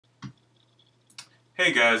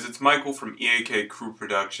Hey guys, it's Michael from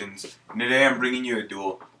EAKCrewProductions, and today I'm bringing you a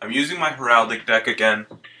duel. I'm using my Heraldic deck again.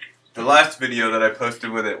 The last video that I posted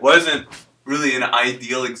with it wasn't really an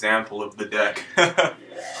ideal example of the deck,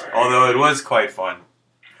 although it was quite fun.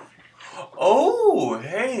 Oh,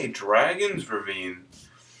 hey, Dragon's Ravine.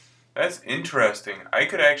 That's interesting. I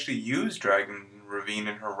could actually use Dragon Ravine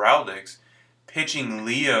in Heraldics, pitching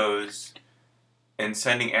Leos and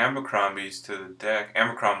sending Abercrombies to the deck,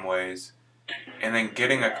 Abercromways, and then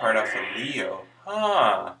getting a card off of Leo.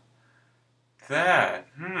 Huh. That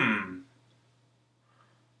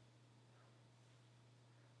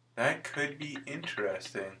could be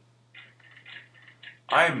interesting.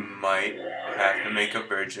 I might have to make a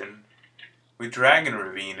Virgin with Dragon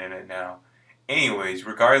Ravine in it now. Anyways,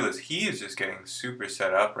 regardless, he is just getting super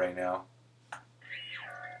set up right now.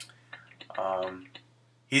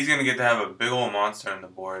 He's going to get to have a big old monster on the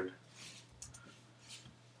board.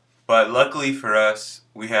 But luckily for us,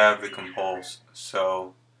 we have the Compulse,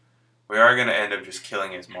 so we are going to end up just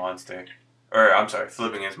killing his monster. Or, I'm sorry,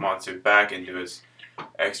 flipping his monster back into his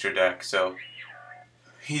extra deck. So,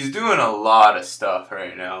 he's doing a lot of stuff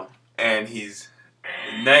right now, and he's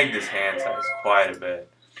negged his hand size quite a bit.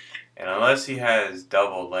 And unless he has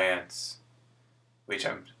double Lance, which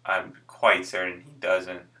I'm quite certain he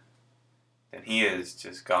doesn't, then he is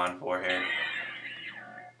just gone for here.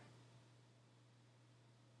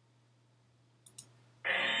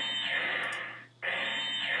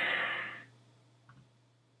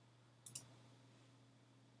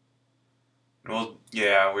 Well,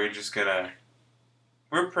 yeah, we're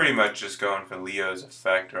pretty much just going for Leo's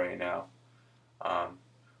effect right now.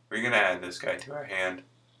 We're gonna add this guy to our hand.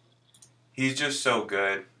 He's just so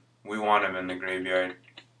good. We want him in the graveyard.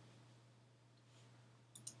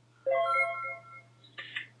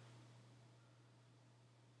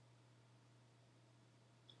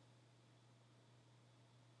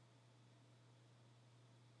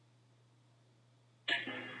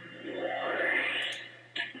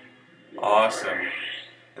 Awesome.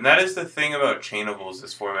 And that is the thing about Chainables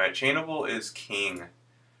this format. Chainable is king.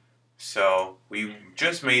 So we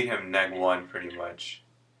just made him neg 1 pretty much.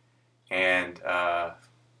 And I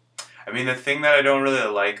mean, the thing that I don't really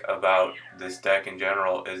like about this deck in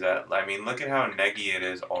general is that, I mean, look at how neggy it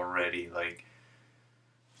is already. Like,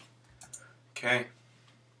 okay.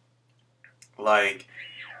 Like,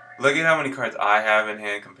 look at how many cards I have in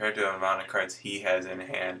hand compared to the amount of cards he has in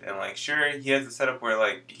hand. And, like, sure, he has a setup where,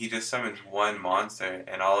 like, he just summons one monster,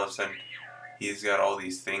 and all of a sudden he's got all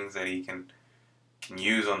these things that he can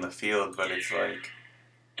use on the field, but it's like,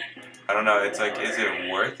 I don't know, it's like, is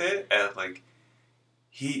it worth it? Like,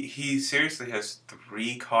 he seriously has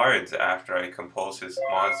 3 cards after I compulse his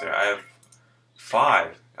monster. I have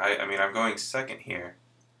 5. I mean, I'm going second here.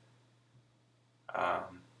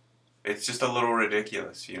 It's just a little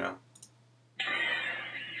ridiculous, you know?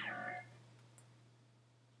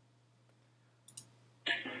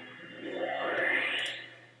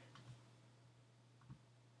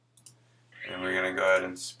 And we're going to go ahead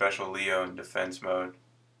and special Leo in defense mode.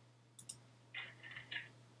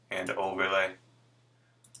 And overlay.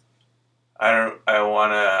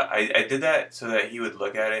 I did that so that he would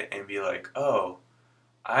look at it and be like, oh,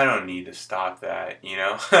 I don't need to stop that, you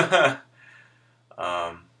know?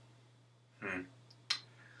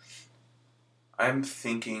 I'm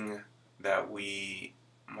thinking that we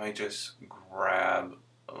might just grab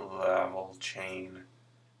a level chain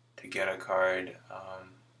to get a card.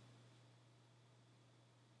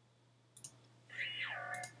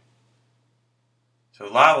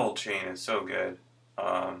 So level chain is so good.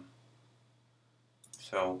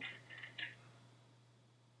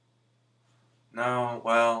 No,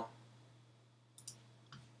 well,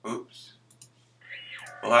 oops.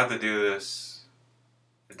 We'll have to do this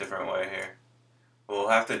a different way here. We'll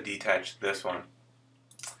have to detach this one.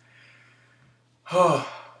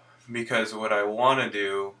 Because what I want to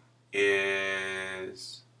do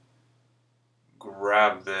is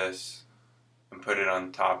grab this and put it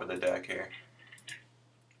on top of the deck here.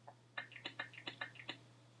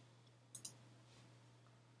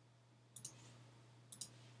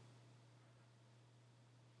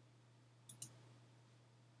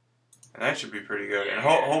 And that should be pretty good. And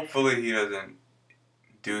hopefully he doesn't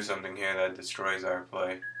do something here that destroys our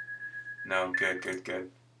play. No, good, good,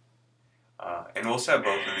 good. And we'll set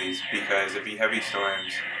both of these, because if he heavy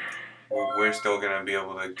storms, we're still going to be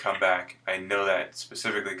able to come back. I know that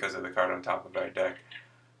specifically because of the card on top of our deck.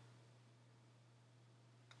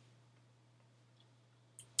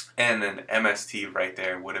 And then MST right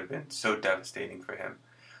there would have been so devastating for him.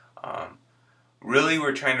 Really,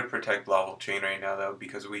 we're trying to protect Laval Chain right now, though,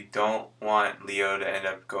 because we don't want Leo to end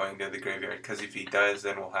up going to the graveyard, because if he does,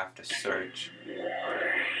 then we'll have to search.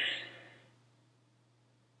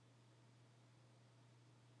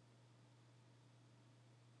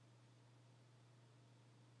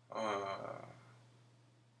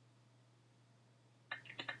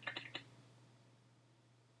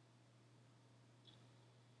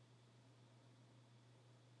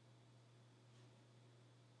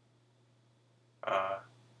 Uh,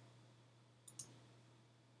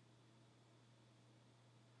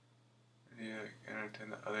 yeah, entertain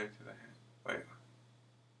the other to the hand. Wait.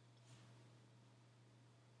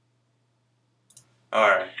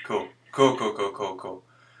 Alright, cool. Cool.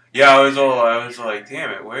 Yeah, I was like, damn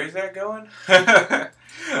it, where is that going? I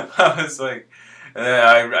was like,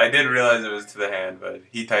 I did realize it was to the hand, but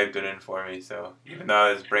he typed it in for me, so even though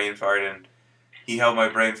I was brain farting, he held my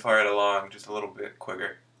brain fart along just a little bit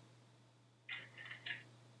quicker.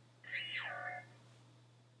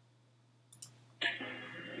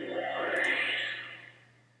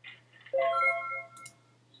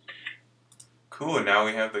 Cool, now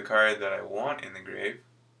we have the card that I want in the grave.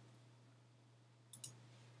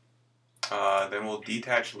 Then we'll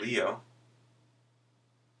detach Leo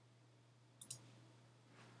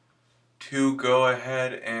to go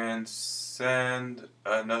ahead and send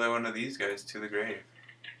another one of these guys to the grave.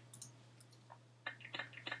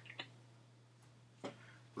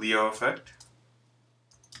 Leo effect.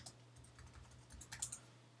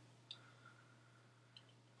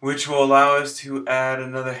 Which will allow us to add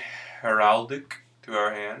another Heraldic to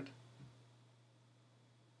our hand.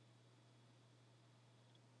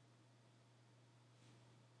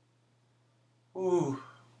 Ooh,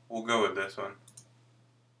 we'll go with this one.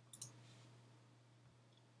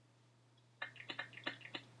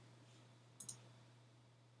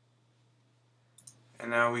 And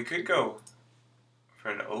now we could go for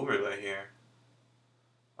an overlay here.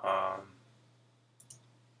 I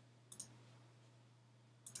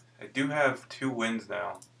do have 2 wins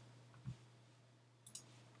now.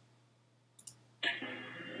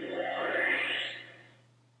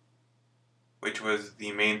 Which was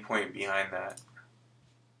the main point behind that.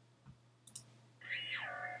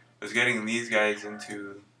 Was getting these guys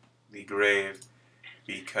into the grave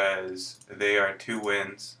because they are 2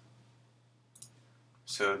 wins.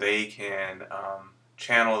 So they can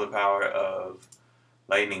channel the power of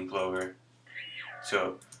Lightning Clover.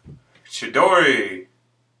 So, Chidori!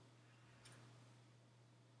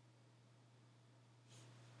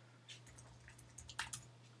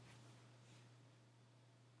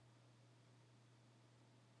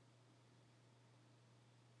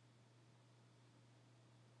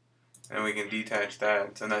 And we can detach that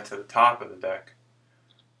and send that to the top of the deck.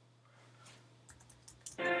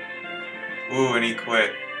 Ooh, and he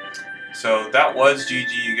quit. So that was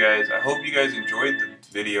GG, you guys. I hope you guys enjoyed the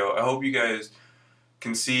video. I hope you guys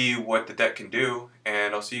can see what the deck can do,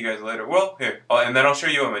 and I'll see you guys later. Well, here, and then I'll show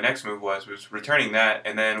you what my next move was returning that,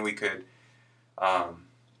 and then we could,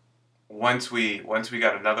 once we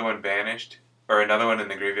got another one banished, or another one in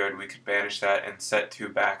the graveyard, we could banish that and set 2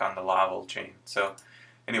 back on the Laval Chain. So,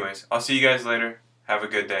 anyways, I'll see you guys later. Have a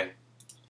good day.